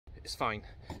it's fine.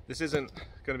 This isn't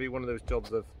going to be one of those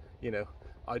jobs of, you know,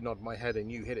 I nod my head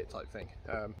and you hit it type thing.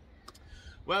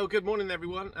 Well, good morning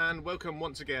everyone, and welcome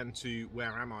once again to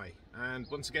Where Am I? And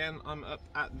once again, I'm up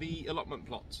at the allotment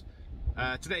plot.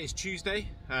 Today is Tuesday.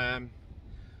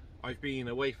 I've been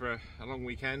away for a long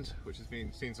weekend, which has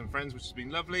been seeing some friends, which has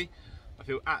been lovely. I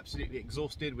feel absolutely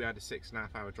exhausted. We had a 6.5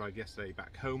 hour drive yesterday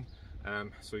back home.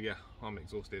 So yeah, I'm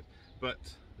exhausted, but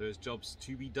there's jobs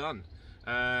to be done.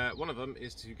 One of them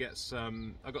is to get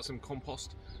I got some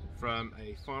compost from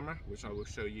a farmer, which I will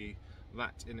show you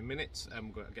that in a minute.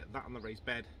 I'm going to get that on the raised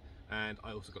bed, and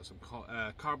I also got some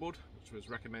cardboard, which was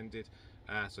recommended,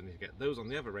 so I need to get those on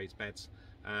the other raised beds.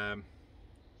 I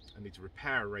need to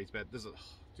repair a raised bed. Do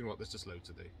you know what, there's just loads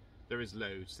to do. There is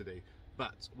loads to do,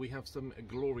 but we have some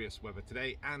glorious weather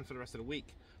today and for the rest of the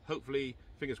week. Hopefully,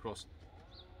 fingers crossed,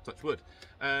 touch wood.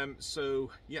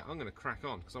 So yeah, I'm going to crack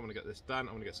on because I want to get this done.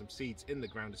 I want to get some seeds in the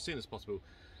ground as soon as possible,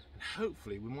 and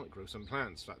hopefully we might grow some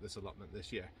plants at this allotment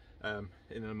this year, in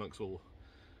and amongst all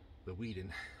the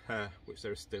weeding, which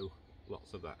there is still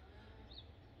lots of that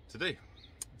to do.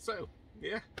 So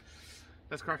yeah,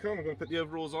 let's crack on. I'm going to put the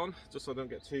overalls on just so I don't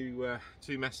get too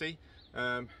messy,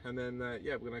 and then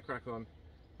yeah, we're going to crack on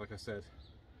like I said.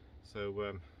 So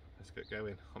let's get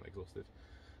going. I'm exhausted.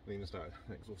 I need to start.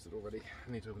 I'm exhausted already.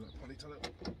 I need to open that potty toilet.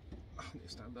 I need to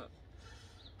stand up.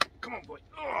 Come on, boy.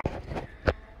 Oh.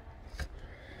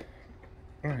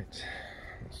 Right.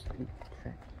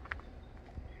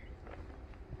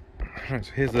 Right,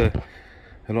 so here's the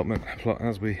allotment plot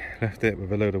as we left it,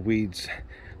 with a load of weeds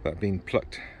that have been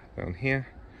plucked down here,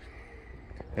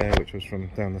 which was from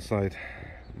down the side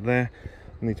there.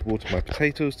 I need to water my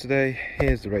potatoes today.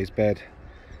 Here's the raised bed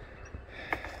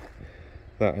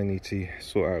that I need to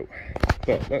sort out.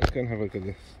 But let's go and have a look at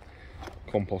this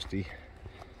composty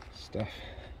stuff.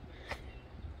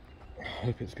 I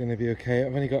hope it's going to be okay.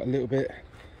 I've only got a little bit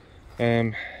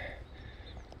to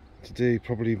do,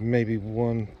 probably maybe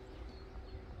one,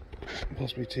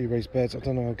 possibly two raised beds. I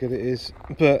don't know how good it is,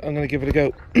 but I'm going to give it a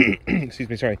go. Excuse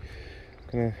me, sorry.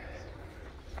 I'm going to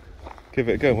give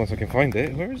it a go once I can find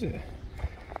it. Where is it?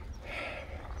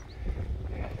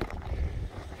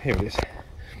 Here it is.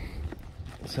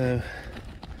 So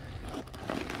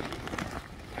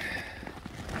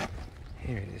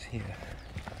here it is here.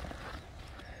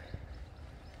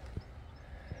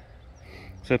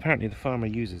 So apparently the farmer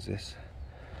uses this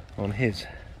on his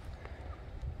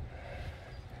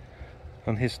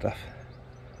stuff.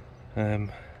 So I'm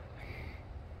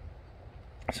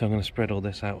going to spread all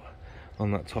this out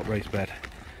on that top raised bed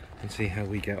and see how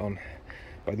we get on.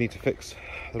 But I need to fix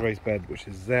the raised bed which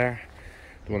is there,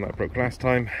 the one that I broke last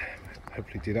time.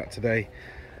 Hopefully do that today.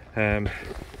 There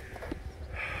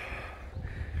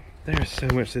is so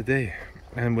much to do,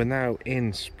 and we're now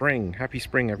in spring. Happy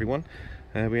spring, everyone.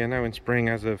 We are now in spring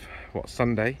as of what,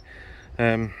 Sunday.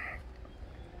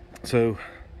 So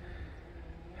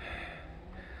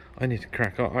I need to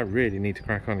crack on. I really need to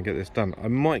crack on and get this done. I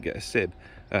might get a sieve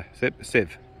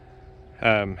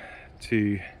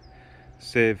to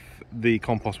sieve the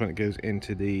compost when it goes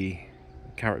into the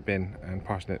carrot bin and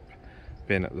parsnip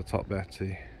bin at the top there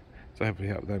to hopefully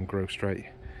help them grow straight.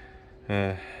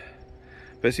 But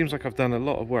it seems like I've done a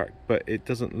lot of work, but it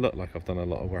doesn't look like I've done a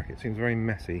lot of work. It seems very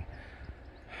messy.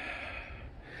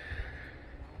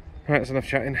 Right, that's enough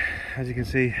chatting. As you can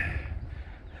see,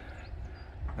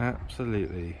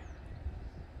 absolutely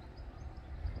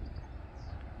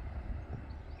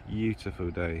beautiful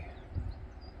day.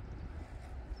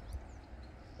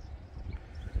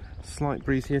 Slight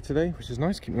breeze here today, which is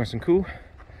nice, keep it nice and cool.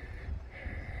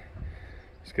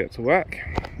 Let's get to work.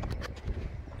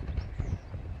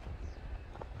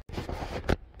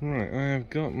 Right, I have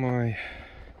got my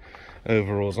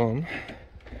overalls on,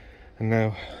 and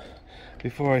now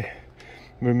before I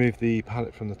remove the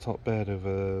pallet from the top bed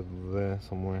over there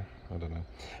somewhere, I don't know,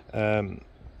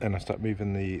 and I start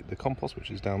moving the compost, which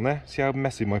is down there. See how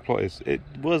messy my plot is? It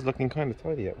was looking kind of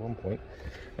tidy at one point.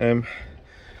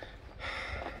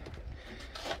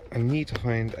 I need to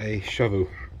find a shovel.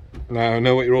 Now I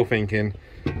know what you're all thinking.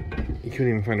 You couldn't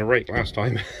even find a rake last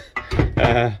time.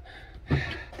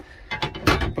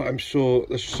 But I'm sure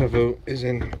the shovel is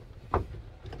in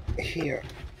here.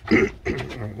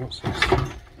 Right, what's this?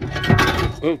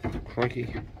 Oh,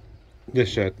 crikey. This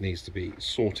shed needs to be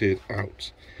sorted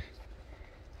out.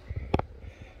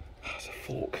 Oh, it's a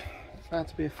fork. It's had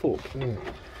to be a fork, doesn't it?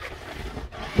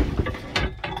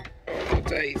 Oh,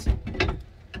 days.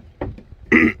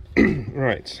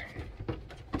 Right.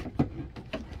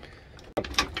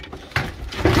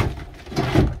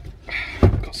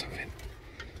 Got something.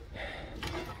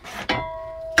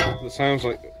 That sounds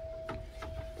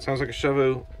like a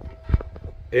shovel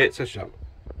It's a shovel.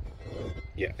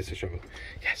 Yeah, it's a shovel.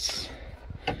 Yes.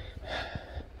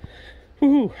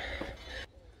 Woohoo!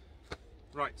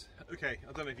 Right, okay,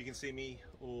 I don't know if you can see me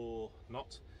or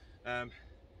not,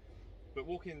 but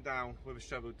walking down with a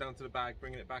shovel down to the bag,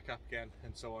 bringing it back up again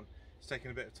and so on, it's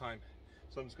taking a bit of time.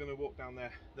 So I'm just going to walk down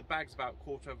there. The bag's about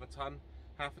 1/4 of a ton,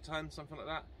 half a ton, something like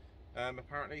that,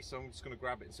 apparently, so I'm just going to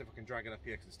grab it and see if I can drag it up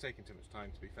here because it's taking too much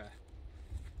time, to be fair.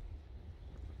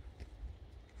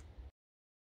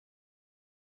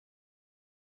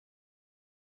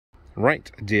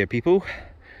 Right, dear people,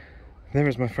 there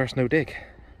is my first no dig.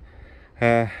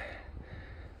 Let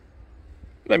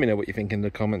me know what you think in the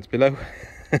comments below.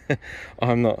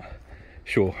 I'm not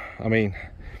sure. I mean,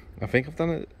 I think I've done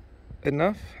it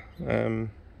enough. I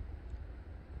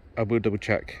will double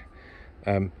check.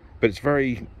 But it's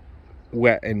very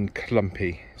wet and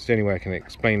clumpy. It's the only way I can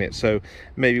explain it. So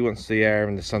maybe once the air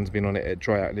and the sun's been on it, it'll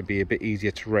dry out and it'll be a bit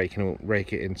easier to rake, and it won't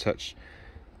rake it in such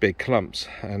big clumps.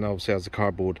 And obviously as the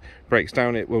cardboard breaks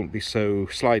down, it won't be so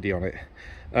slidey on it.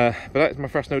 But that's my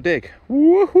first no dig.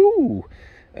 Woohoo!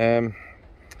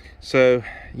 So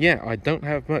yeah, I don't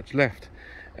have much left,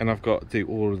 and I've got to do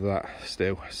all of that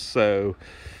still. So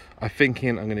I'm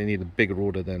thinking I'm going to need a bigger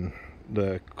order than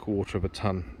the 1/4 of a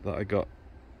ton that I got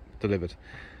delivered,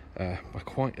 by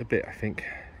quite a bit, I think.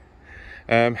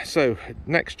 So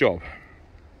next job,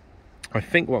 I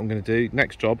think what I'm going to do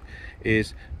next job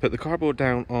is put the cardboard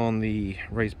down on the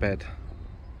raised bed,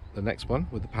 the next one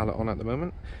with the pallet on at the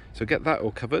moment. So get that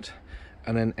all covered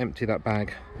and then empty that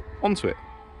bag onto it.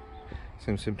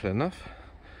 Seems simple enough.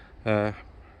 Yeah.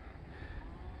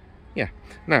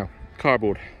 Now,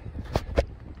 cardboard.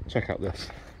 Check out this.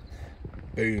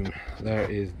 Boom. There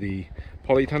is the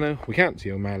polytunnel. We can't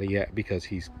see O'Malley yet because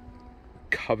he's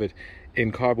covered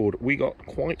in cardboard. We got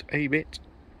quite a bit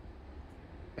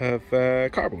of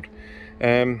cardboard.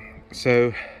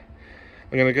 So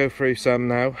I'm going to go through some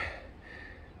now.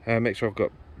 Make sure I've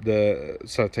got the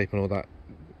sellotape and all that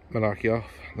malarkey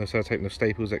off. No sellotape, no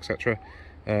staples, etc.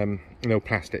 No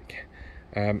plastic.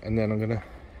 And then I'm going to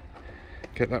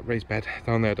get that raised bed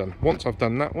down there done. Once I've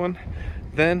done that one,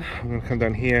 then I'm going to come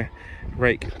down here,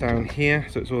 rake down here,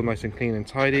 so it's all nice and clean and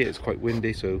tidy. It's quite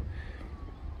windy, so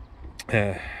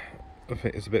I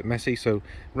think it's a bit messy. So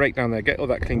rake down there, get all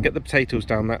that clean, get the potatoes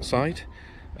down that side,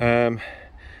 and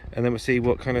then we'll see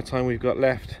what kind of time we've got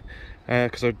left,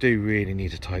 because I do really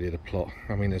need to tidy the plot.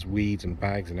 I mean, there's weeds and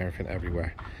bags and everything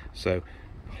everywhere, so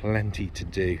plenty to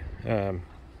do.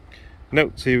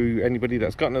 Note to anybody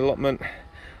that's got an allotment,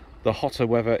 the hotter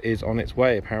weather is on its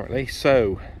way apparently,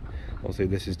 so obviously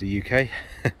this is the UK.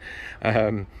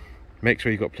 Make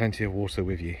sure you've got plenty of water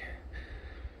with you.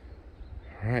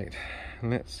 Right,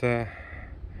 let's get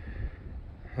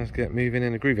moving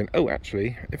and grooving. Oh,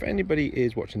 actually, if anybody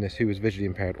is watching this who is visually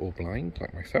impaired or blind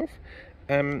like myself,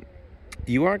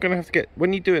 you are going to have to get,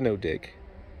 when you do a no dig,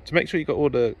 to make sure you got all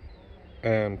the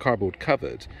cardboard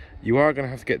covered, you are going to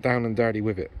have to get down and dirty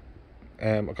with it.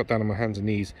 I got down on my hands and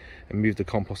knees and moved the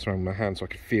compost around my hand so I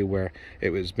could feel where it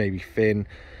was maybe thin,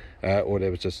 or there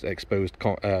was just exposed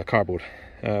cardboard.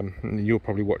 And you're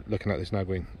probably looking at this now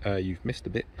going, you've missed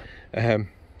a bit. There's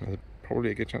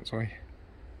probably a good chance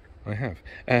I have.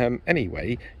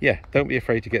 Anyway, yeah, don't be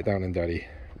afraid to get down and dirty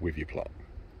with your plot.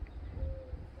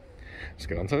 Let's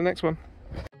get on to the next one.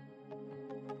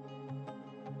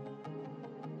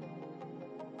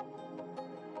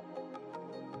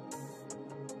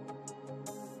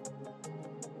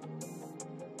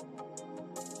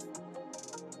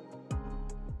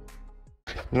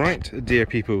 Right, dear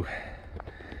people,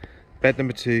 bed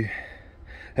number 2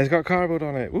 has got cardboard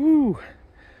on it. Woo!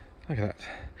 Look at that.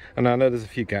 And I know there's a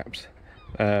few gaps,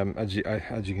 as you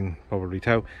can probably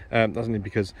tell. That's only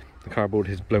because the cardboard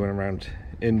is blowing around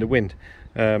in the wind.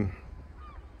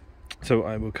 So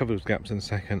I will cover those gaps in a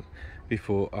second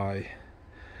before I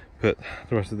put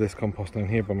the rest of this compost down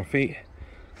here by my feet.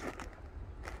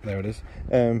 There it is,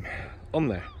 on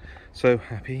there. So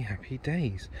happy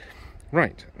days.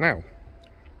 Right, now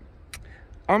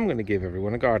I'm going to give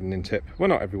everyone a gardening tip. Well,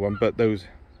 not everyone, but those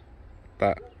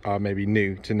that are maybe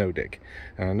new to no dig.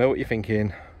 And I know what you're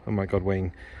thinking. Oh my God,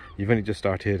 Wayne, you've only just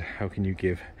started. How can you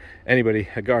give anybody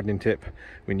a gardening tip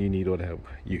when you need all the help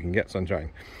you can get,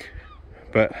 sunshine?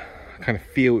 But I kind of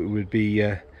feel it would be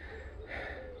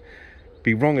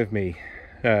wrong of me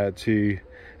to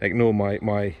ignore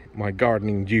my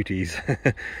gardening duties.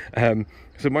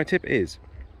 So my tip is,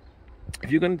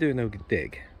 if you're going to do a no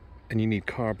dig and you need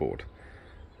cardboard,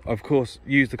 of course,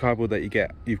 use the cardboard that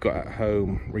you've got at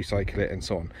home, recycle it and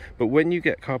so on. But when you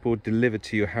get cardboard delivered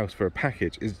to your house for a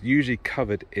package, it's usually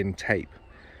covered in tape.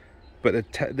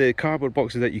 But the cardboard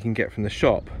boxes that you can get from the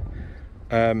shop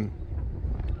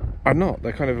are not.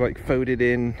 They're kind of like folded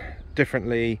in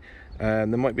differently. There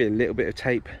might be a little bit of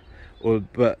tape,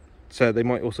 but they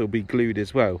might also be glued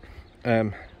as well,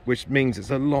 which means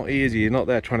it's a lot easier. You're not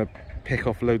there trying to pick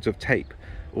off loads of tape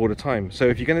all the time. So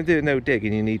if you're going to do a no dig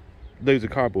and you need loads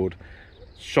of cardboard,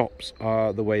 shops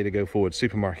are the way to go forward,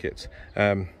 supermarkets,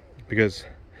 because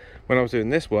when I was doing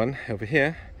this one over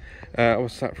here, I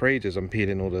was sat for ages on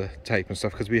peeling all the tape and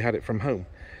stuff because we had it from home.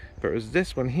 But it was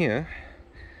this one here,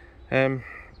 I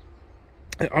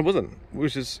wasn't,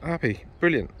 which is happy,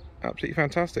 brilliant, absolutely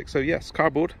fantastic. So yes,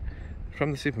 cardboard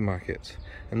from the supermarkets,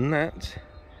 and that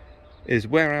is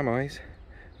Where Am I's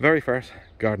very first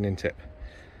gardening tip.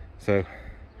 So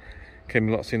came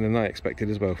a lot sooner than I expected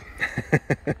as well.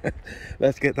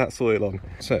 Let's get that soil on.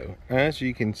 So as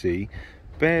you can see,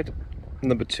 bed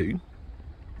number 2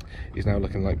 is now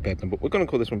looking like bed number, we're going to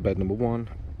call this one bed number 1,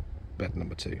 bed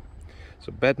number 2.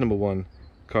 So bed number 1,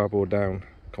 cardboard down,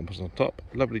 compost on top,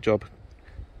 lovely job,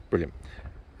 brilliant.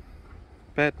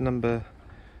 Bed number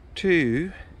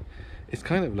 2 is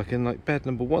kind of looking like bed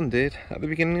number 1 did at the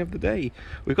beginning of the day.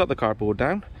 We've got the cardboard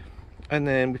down, and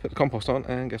then we put the compost on,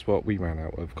 and guess what? We ran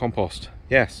out of compost.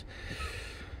 Yes.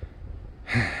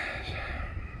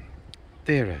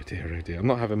 Dear, oh dear, oh dear. I'm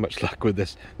not having much luck with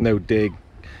this no dig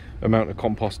amount of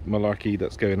compost malarkey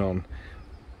that's going on.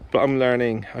 But I'm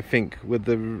learning, I think, with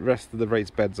the rest of the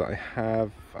raised beds that I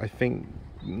have, I think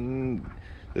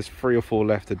there's 3 or 4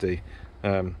 left to do.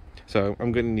 So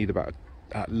I'm going to need about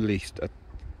at least a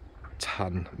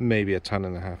ton, maybe 1.5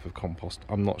 tons of compost.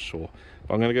 I'm not sure.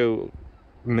 But I'm going to go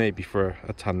maybe for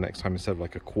a ton next time instead of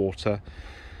like a quarter.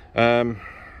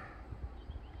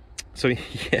 So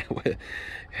yeah,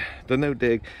 the no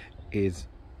dig is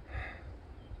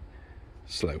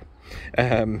slow,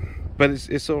 but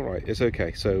it's all right, it's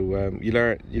okay. So you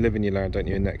learn, you live and you learn, don't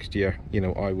you? And next year, you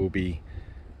know, I will be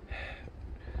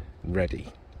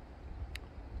ready.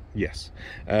 Yes.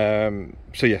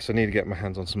 So yes, I need to get my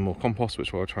hands on some more compost,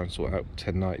 which I'll try and sort out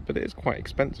tonight, but it is quite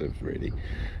expensive really,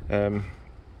 for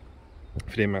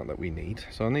the amount that we need.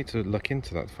 So I need to look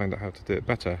into that to find out how to do it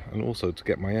better, and also to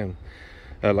get my own,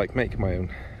 like make my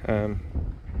own.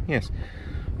 Yes.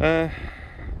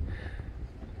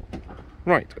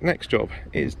 Right, next job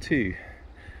is to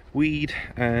weed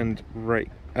and rake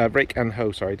and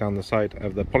hoe, sorry, down the side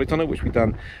of the polytunnel, which we've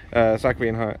done. Zachary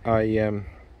and I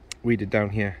weeded down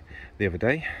here the other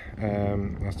day,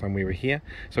 last time we were here.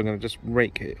 So I'm going to just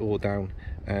rake it all down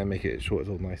and make it sure it's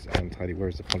all nice and tidy.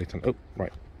 Where's the polytunnel? Oh,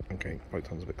 right. Okay,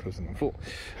 polytunnel's a bit closer than I thought.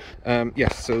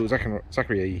 Yes, so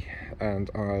Zachary and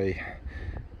I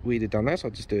weeded down there, so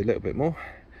I'll just do a little bit more.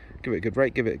 Give it a good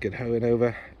rake, give it a good hoeing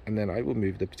over, and then I will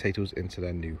move the potatoes into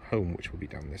their new home, which will be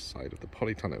down this side of the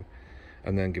polytunnel,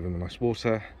 and then give them a nice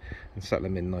water and settle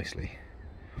them in nicely.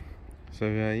 So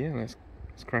yeah, let's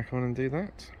crack on and do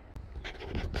that.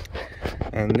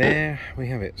 And there we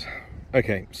have it.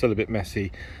 Okay, still a bit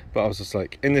messy, but I was just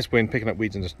like, in this wind, picking up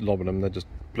weeds and just lobbing them, they're just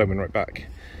blowing right back.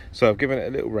 So I've given it a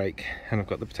little rake, and I've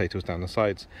got the potatoes down the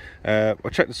sides. I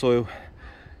checked the soil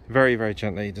very, very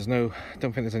gently. There's no, I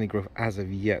don't think there's any growth as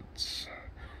of yet,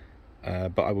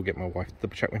 but I will get my wife to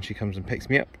double check when she comes and picks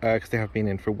me up, because they have been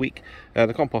in for a week.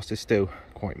 The compost is still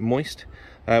quite moist,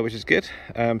 which is good.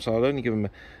 So I'll only give them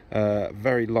a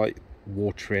very light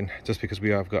watering, just because we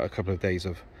have got a couple of days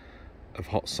of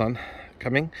hot sun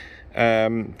coming,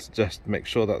 to just make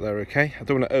sure that they're okay. I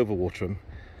don't want to overwater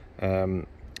them.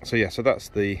 So yeah, so that's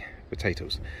the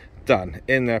potatoes done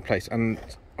in their place, and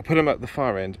I'll put them at the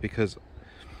far end because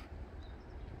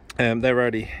they're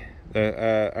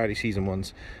early season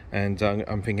ones, and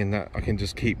I'm thinking that I can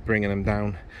just keep bringing them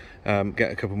down,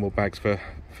 get a couple more bags for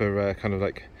kind of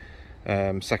like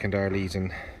second earlies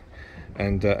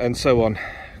and so on.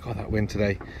 God, that wind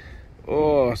today,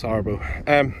 oh, it's horrible.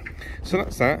 So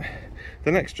that's that.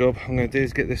 The next job I'm going to do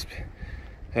is get this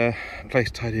place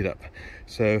tidied up.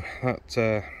 So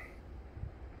that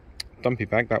dumpy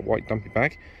bag, that white dumpy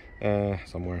bag,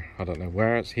 somewhere, I don't know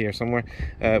where, it's here somewhere,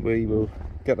 we will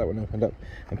get that one opened up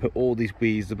and put all these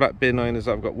weeds, the black bin liners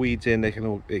that I've got weeds in, it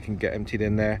can get emptied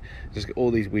in there. Just get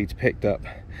all these weeds picked up,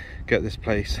 get this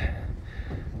place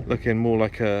looking more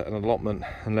like an allotment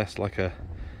and less like a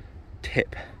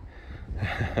tip.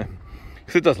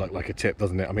 Because it does look like a tip,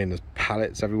 doesn't it? I mean, there's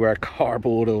pallets everywhere,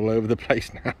 cardboard all over the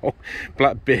place now,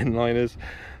 black bin liners,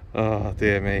 oh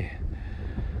dear me.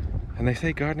 And they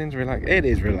say gardening's relaxing. It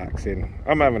is relaxing.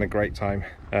 I'm having a great time.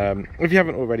 If you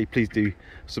haven't already, please do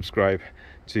subscribe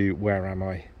to Where Am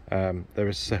I. There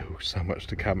is so much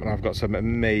to come, and I've got some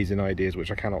amazing ideas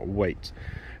which I cannot wait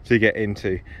to get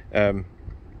into. But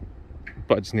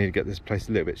I just need to get this place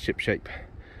a little bit ship shape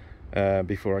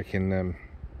before I can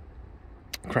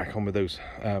crack on with those,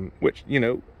 which, you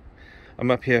know, I'm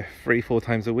up here 3-4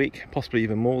 times a week, possibly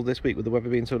even more this week with the weather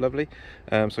being so lovely.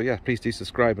 So yeah, please do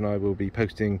subscribe, and I will be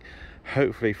posting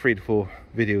hopefully 3 to 4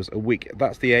 videos a week.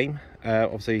 That's the aim.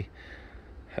 Obviously,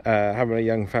 having a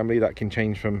young family, that can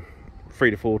change from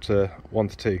 3 to 4 to 1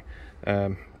 to 2,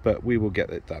 but we will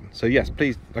get it done. So yes,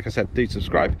 please, like I said, do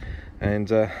subscribe, and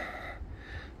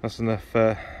that's enough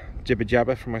jibber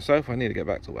jabber from myself. I need to get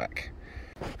back to work.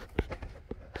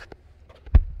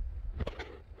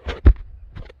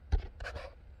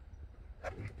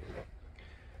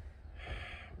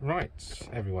 Right,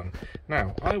 everyone.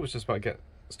 Now, I was just about to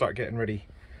start getting ready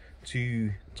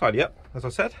to tidy up, as I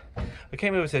said. I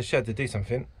came over to the shed to do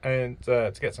something, and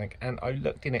to get something, and I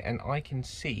looked in it, and I can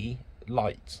see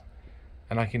light,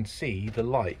 and I can see the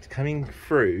light coming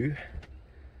through.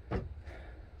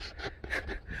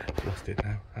 Lost it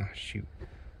now. Ah, shoot.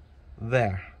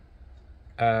 There.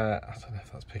 I don't know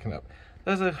if that's picking up.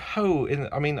 There's a hole in.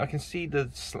 I mean, I can see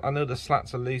I know the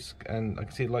slats are loose, and I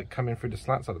can see the light coming through the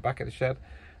slats at the back of the shed.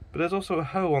 But there's also a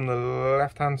hole on the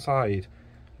left-hand side.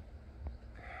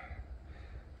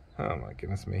 Oh my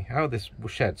goodness me! How this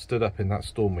shed stood up in that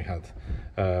storm we had,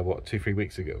 what, 2-3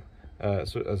 weeks ago?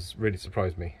 So it has really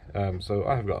surprised me. So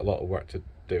I have got a lot of work to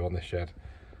do on this shed.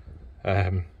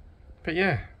 But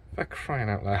yeah, for crying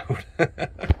out loud!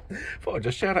 Thought I'd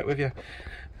just share that with you.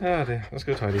 Oh dear, let's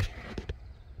go tidy.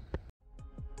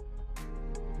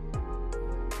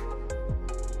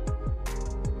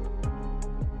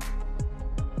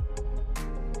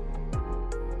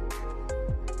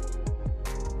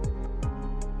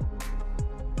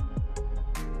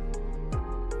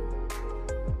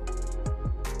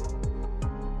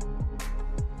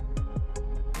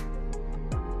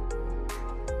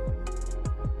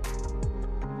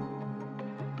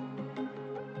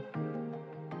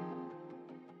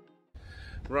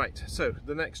 Right, so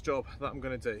the next job that I'm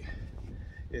going to do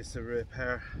is to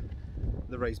repair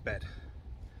the raised bed.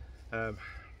 Now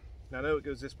I know it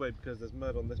goes this way because there's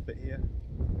mud on this bit here.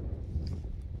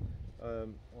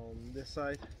 On this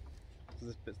side, so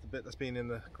this bit's the bit that's been in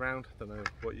the ground. Don't know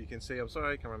what you can see. I'm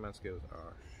sorry, cameraman skills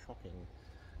are shocking.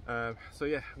 So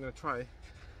yeah, I'm going to try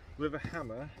with a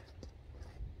hammer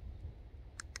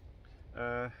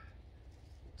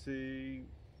to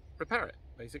repair it,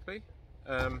 basically.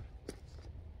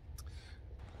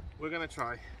 We're going to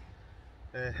try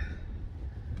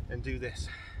and do this.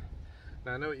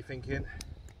 Now I know what you're thinking.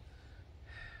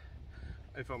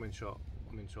 If I'm in shot,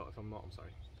 I'm in shot. If I'm not, I'm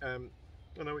sorry.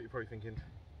 I know what you're probably thinking,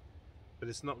 but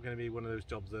it's not going to be one of those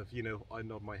jobs of, you know, I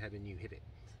nod my head and you hit it.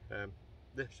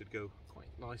 This should go quite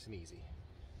nice and easy.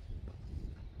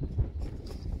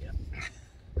 Yeah.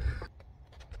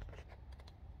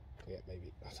 Yeah,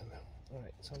 maybe. I don't know.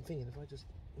 Alright, so I'm thinking if I just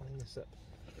line this up.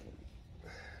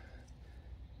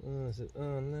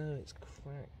 Oh no, it's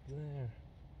cracked there.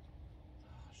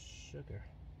 Oh, sugar.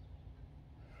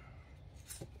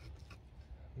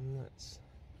 Nuts.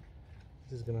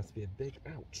 This is going to have to be a big,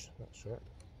 ouch, that's sharp.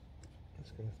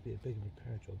 It's going to have to be a big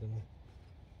repair job, isn't it?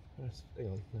 Hang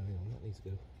on, no, hang on, that needs to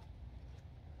go.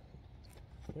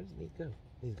 Where does it need to go?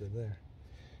 It needs to go there.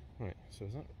 Right, so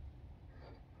is that...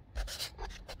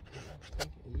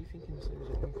 Are you thinking the same as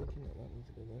I'm thinking that needs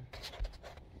to go there?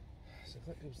 So if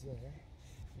that goes there,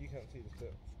 you can't see this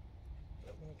bit.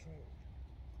 I'm going to try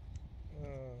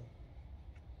and...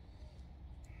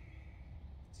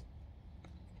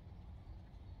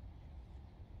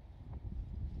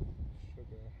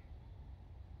 sugar.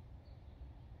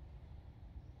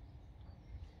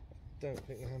 Don't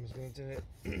think the hammer's going to do it.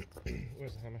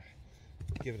 Where's the hammer?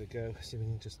 Give it a go, see if we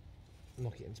can just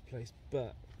knock it into place.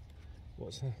 But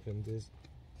what's happened is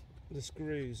the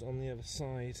screws on the other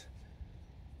side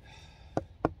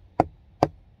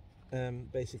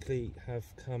basically have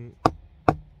come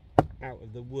out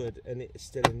of the wood, and it's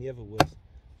still in the other wood.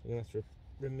 I'm going to have to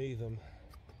remove them.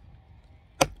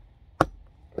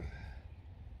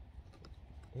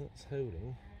 That's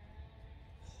holding.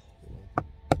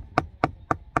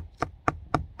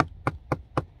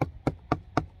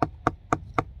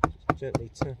 Just gently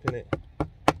tapping it.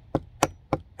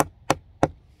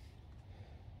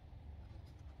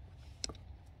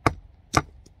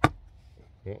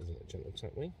 That wasn't a gentle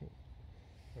tap, me.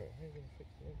 Right, how are you going to fix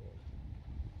the other one?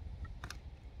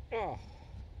 Ah!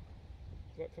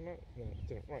 Did that come out? No, it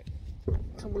didn't. Right.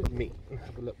 Come with me and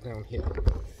have a look down here.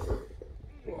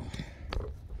 Oh.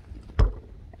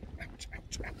 Ouch,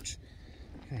 ouch, ouch.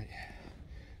 Okay.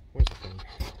 Where's the phone?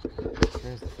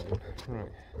 There's the phone.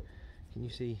 Right. Can you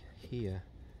see here?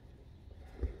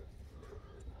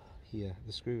 Here.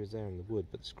 The screw is there in the wood,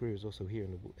 but the screw is also here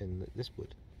in this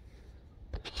wood.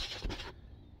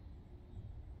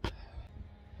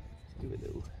 give it a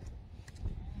little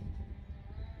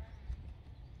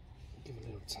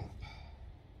tap.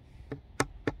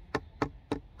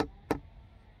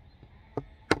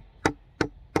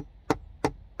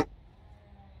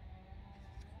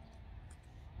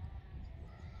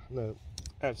 No,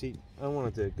 actually, I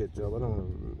want to do a good job. I don't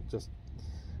want to just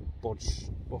botch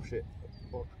it.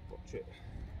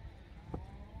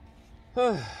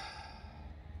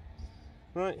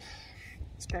 Right,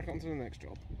 let's crack on to the next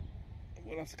job.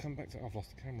 We'll have to come back to. I've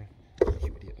lost the camera.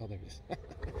 You idiot! Oh, there it is.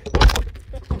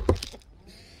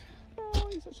 Oh,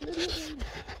 you're such an idiot.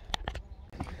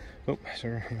 Oh,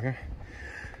 sorry. Okay.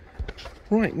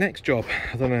 Right, next job.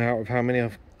 I don't know out of how many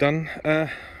I've done.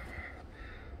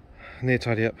 Near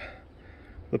tidy up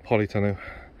the polytunnel.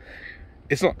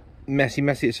 It's not messy,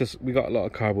 it's just we got a lot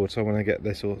of cardboard, so I want to get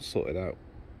this all sorted out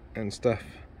and stuff.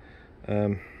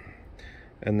 And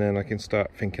then I can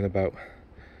start thinking about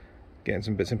getting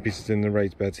some bits and pieces in the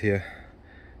raised beds here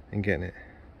and getting it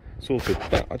sorted.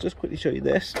 But I'll just quickly show you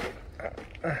this.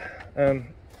 Yeah,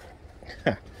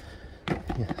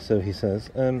 so he says,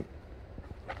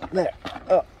 there.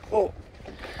 Oh,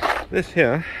 this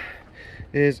here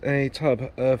is a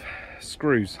tub of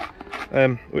screws,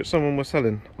 which someone was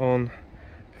selling on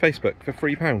Facebook for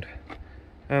 £3.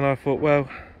 And I thought, well,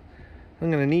 I'm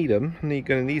going to need them. I'm going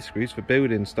to need screws for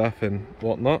building stuff and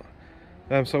whatnot.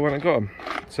 So I went and got them.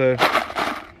 So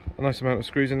a nice amount of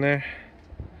screws in there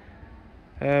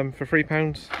for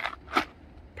 £3.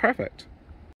 Perfect.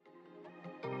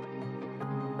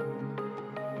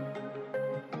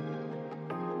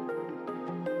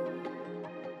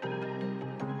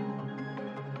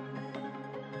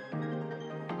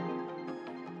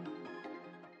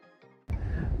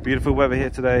 Beautiful weather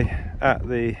here today at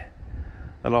the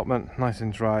allotment, nice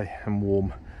and dry and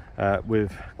warm,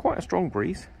 with quite a strong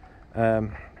breeze,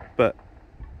 but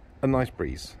a nice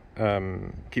breeze,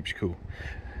 keeps you cool.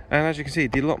 And as you can see,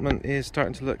 the allotment is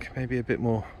starting to look maybe a bit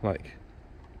more like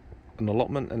an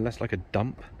allotment and less like a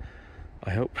dump,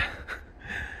 I hope.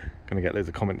 Gonna get loads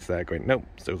of comments there going, nope,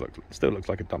 still looks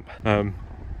like a dump. And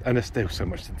there's still so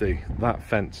much to do. That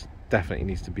fence definitely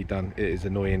needs to be done. It is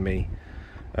annoying me.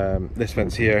 This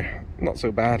fence here, not so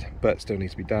bad, but still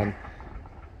needs to be done.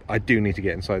 I do need to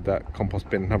get inside that compost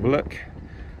bin and have a look,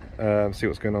 see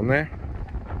what's going on there.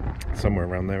 Somewhere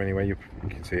around there anyway, you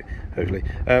can see it, hopefully.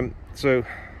 So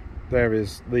there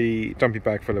is the dumpy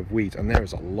bag full of weeds, and there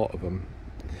is a lot of them.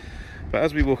 But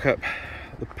as we walk up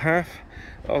the path,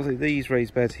 obviously these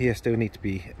raised beds here still need to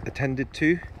be attended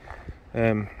to,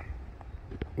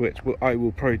 which I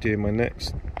will probably do my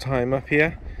next time up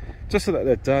here, just so that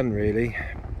they're done really.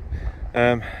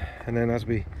 And then as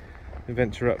we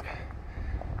venture up,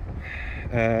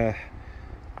 I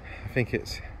think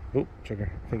it's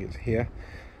here.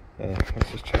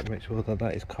 Let's just check, make sure that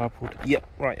that is cardboard. Yep,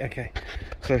 right, okay.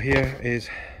 So here is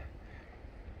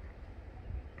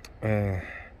the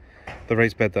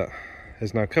raised bed that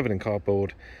is now covered in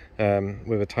cardboard,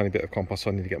 with a tiny bit of compost,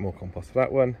 so I need to get more compost for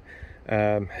that one.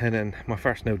 And then my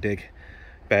first no dig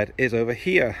bed is over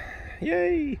here.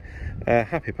 Yay!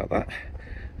 Happy about that.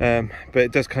 But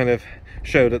it does kind of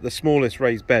show that the smallest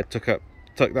raised bed took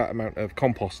that amount of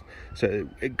compost, so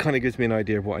it kind of gives me an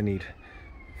idea of what I need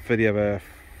for the other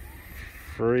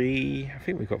 3. I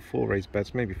think we've got 4 raised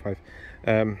beds, maybe 5.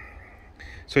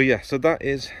 So yeah, so that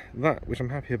is that, which I'm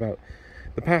happy about.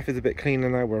 The path is a bit cleaner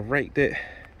now. We've raked it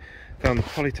down the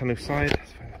polytunnel side.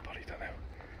 Let's find the polytunnel.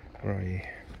 Where are you?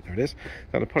 There it is.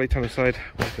 Down the polytunnel side,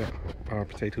 we've got our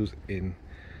potatoes in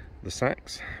the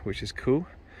sacks, which is cool.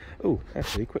 Oh,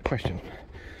 actually, quick question.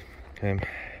 Oh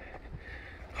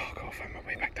god, I'll find my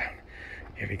way back down.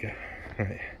 Here we go.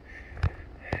 Right.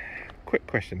 Quick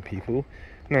question, people.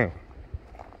 Now,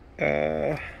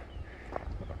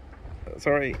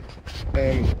 sorry.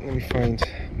 Let me find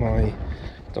my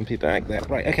dumpy bag there.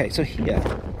 Right. Okay. So here,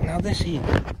 now this here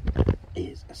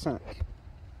is a sack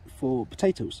for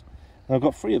potatoes. And I've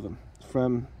got 3 of them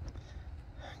from,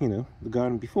 the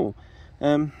garden before.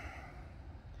 And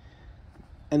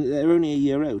they're only a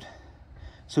year old.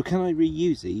 So can I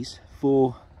reuse these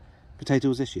for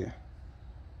potatoes this year?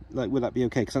 Like, would that be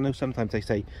okay? Because I know sometimes they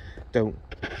say don't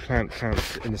plant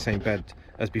plants in the same bed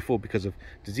as before because of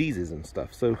diseases and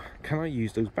stuff. So can I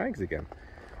use those bags again?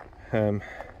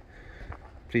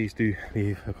 Please do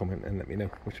leave a comment and let me know,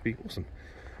 which would be awesome.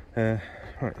 Right,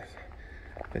 let's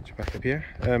venture back up here.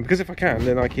 Because if I can,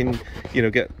 then I can,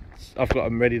 I've got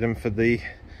them ready them for the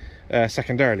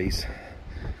secondaries.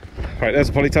 Right, there's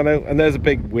a polytunnel, and there's a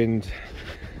big wind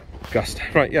gust.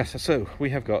 Right, yes, so we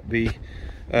have got the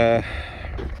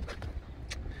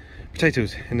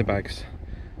potatoes in the bags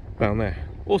down there.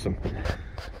 Awesome.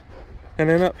 And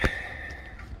then up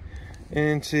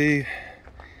into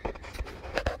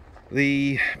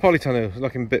the polytunnel.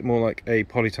 Looking a bit more like a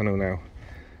polytunnel now.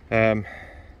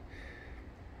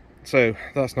 So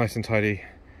that's nice and tidy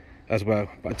as well,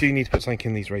 but I do need to put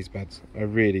something in these raised beds. I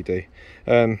really do.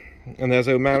 And there's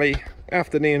O'Malley,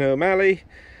 afternoon O'Malley.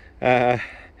 Yeah,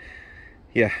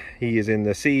 he is in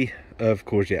the sea of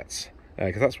courgettes,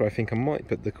 because that's where I think I might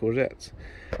put the courgettes.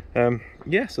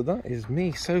 Yeah, so that is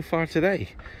me so far today.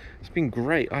 It's been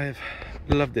great. I have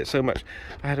loved it so much.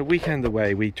 I had a weekend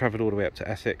away. We travelled all the way up to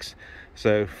Essex.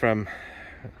 So from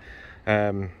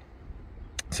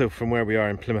where we are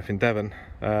in Plymouth in Devon,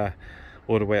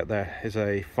 all the way up there is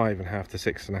a 5.5 to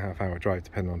 6.5 hour drive,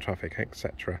 depending on traffic,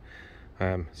 etc.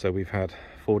 So we've had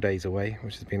 4 days away,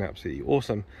 which has been absolutely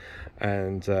awesome.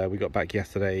 And we got back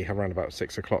yesterday around about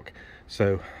 6 o'clock.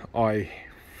 So I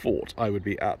thought I would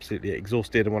be absolutely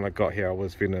exhausted, and when I got here I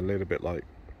was feeling a little bit like,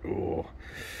 oh.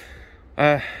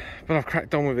 But I've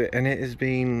cracked on with it, and it has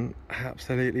been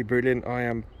absolutely brilliant. I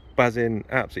am buzzing,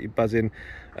 absolutely buzzing.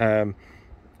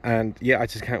 And yeah, I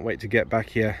just can't wait to get back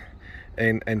here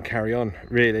and carry on,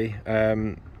 really.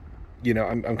 You know,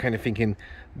 I'm kind of thinking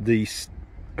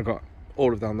I've got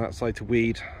all of down that side to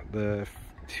weed, the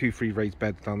 2 free raised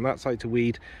beds down that side to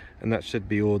weed, and that should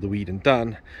be all the weeding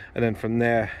done. And then from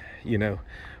there, you know,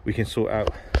 we can sort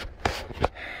out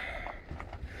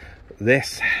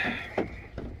this.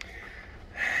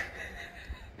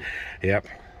 Yep,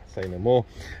 say no more.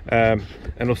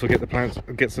 And also get the plants,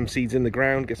 get some seeds in the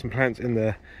ground, get some plants in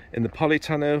the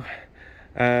polytunnel.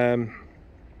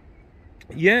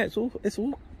 Yeah, it's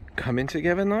all coming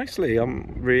together nicely.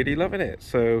 I'm really loving it.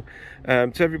 So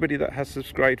to everybody that has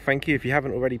subscribed, thank you. If you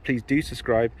haven't already, please do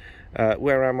subscribe.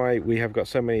 Where am I? We have got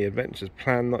so many adventures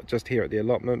planned, not just here at the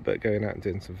allotment, but going out and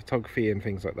doing some photography and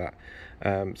things like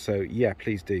that. So yeah,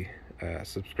 please do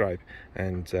subscribe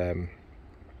and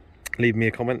leave me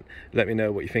a comment. Let me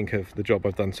know what you think of the job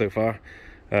I've done so far.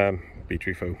 Be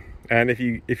truthful. And if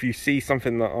you see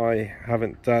something that I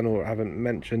haven't done or haven't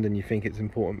mentioned and you think it's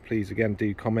important, please again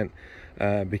do comment,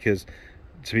 because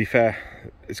to be fair,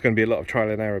 it's going to be a lot of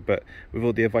trial and error, but with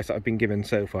all the advice that I've been given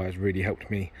so far has really helped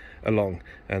me along.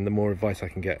 And the more advice I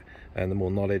can get and the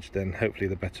more knowledge, then hopefully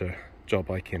the better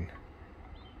job I can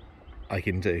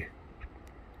do.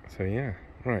 So yeah,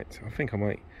 right, I think I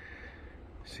might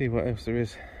see what else there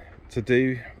is to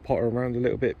do, potter around a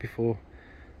little bit before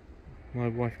my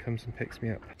wife comes and picks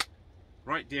me up.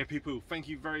 Right, dear people, thank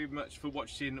you very much for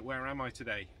watching Where Am I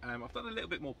today. I've done a little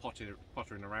bit more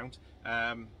pottering around,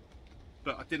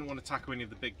 but I didn't want to tackle any of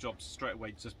the big jobs straight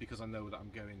away, just because I know that I'm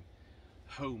going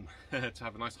home to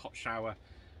have a nice hot shower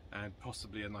and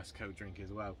possibly a nice cold drink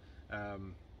as well.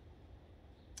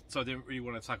 So I didn't really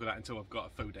want to tackle that until I've got a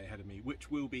full day ahead of me, which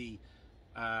will be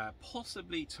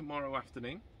possibly tomorrow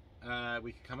afternoon.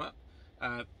 We could come up,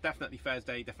 definitely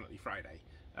Thursday, definitely Friday.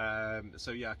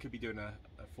 So yeah, I could be doing a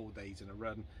 4 days in a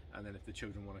run, and then if the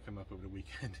children want to come up over the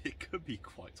weekend, it could be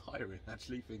quite tiring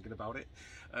actually, thinking about it.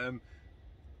 I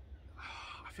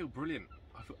feel brilliant.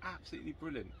 I feel absolutely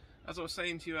brilliant. As I was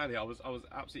saying to you earlier, I was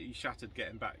absolutely shattered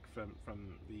getting back from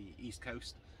the East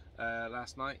Coast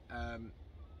last night,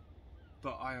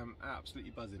 but I am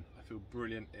absolutely buzzing. I feel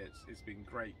brilliant. It's been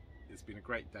great. It's been a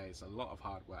great day. It's a lot of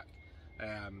hard work.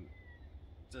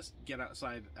 Just get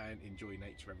outside and enjoy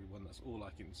nature, everyone. That's all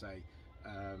I can say.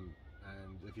 And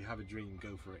if you have a dream,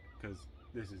 go for it, because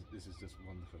this is just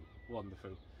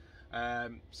wonderful.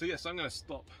 So yes, I'm going to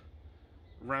stop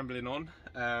rambling on.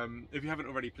 If you haven't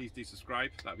already, please do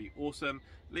subscribe. That'd be awesome.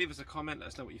 Leave us a comment. Let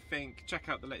us know what you think. Check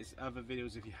out the latest other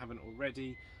videos if you haven't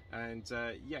already. And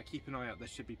yeah, keep an eye out. There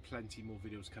should be plenty more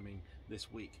videos coming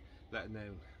this week. Let know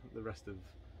the rest of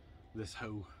this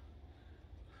whole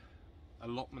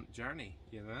allotment journey,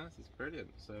 you know. This is brilliant.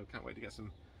 So can't wait to get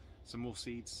some more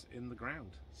seeds in the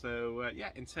ground. So yeah,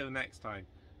 until next time,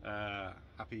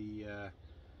 happy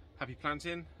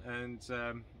planting, and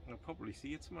I'll probably see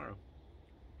you tomorrow.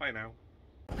 Bye now.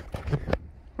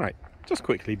 Right, just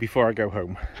quickly before I go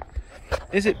home,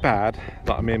 is it bad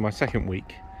that I'm in my second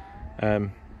week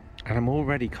and I'm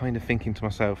already kind of thinking to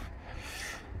myself,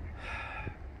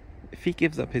 if he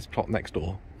gives up his plot next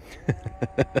door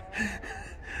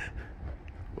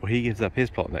or he gives up his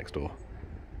plot next door,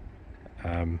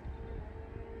 that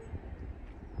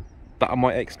I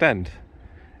might extend.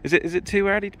 Is it too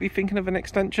early to be thinking of an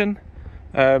extension?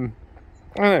 I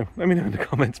don't know. Let me know in the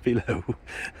comments below.